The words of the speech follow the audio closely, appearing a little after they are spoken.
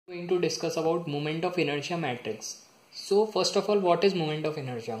Going to discuss about moment of inertia matrix. So first of all, what is moment of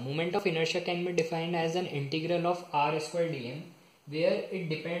inertia? Moment of inertia can be defined as an integral of r square dm where it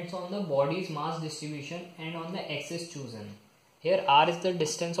depends on the body's mass distribution and on the axis chosen. Here r is the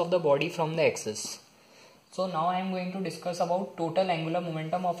distance of the body from the axis. So now I am going to discuss about total angular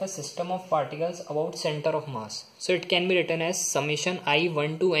momentum of a system of particles about center of mass. So it can be written as summation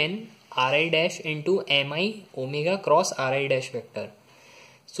I1 to n ri dash into mi omega cross ri dash vector.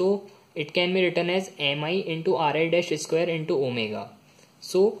 So it can be written as mi into ri dash square into omega.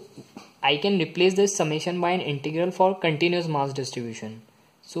 So I can replace this summation by an integral for continuous mass distribution.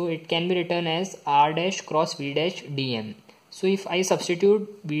 So it can be written as r dash cross v dash dm. So if I substitute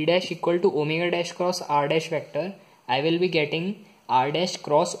v dash equal to omega dash cross r dash vector, I will be getting r dash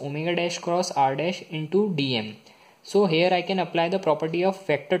cross omega dash cross r dash into dm. So here I can apply the property of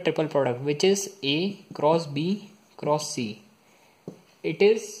vector triple product, which is a cross b cross c. It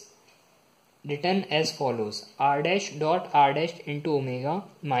is written as follows: r dash dot r dash into omega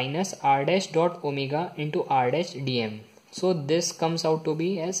minus r dash dot omega into r dash dm. So this comes out to be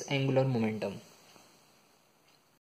as angular momentum.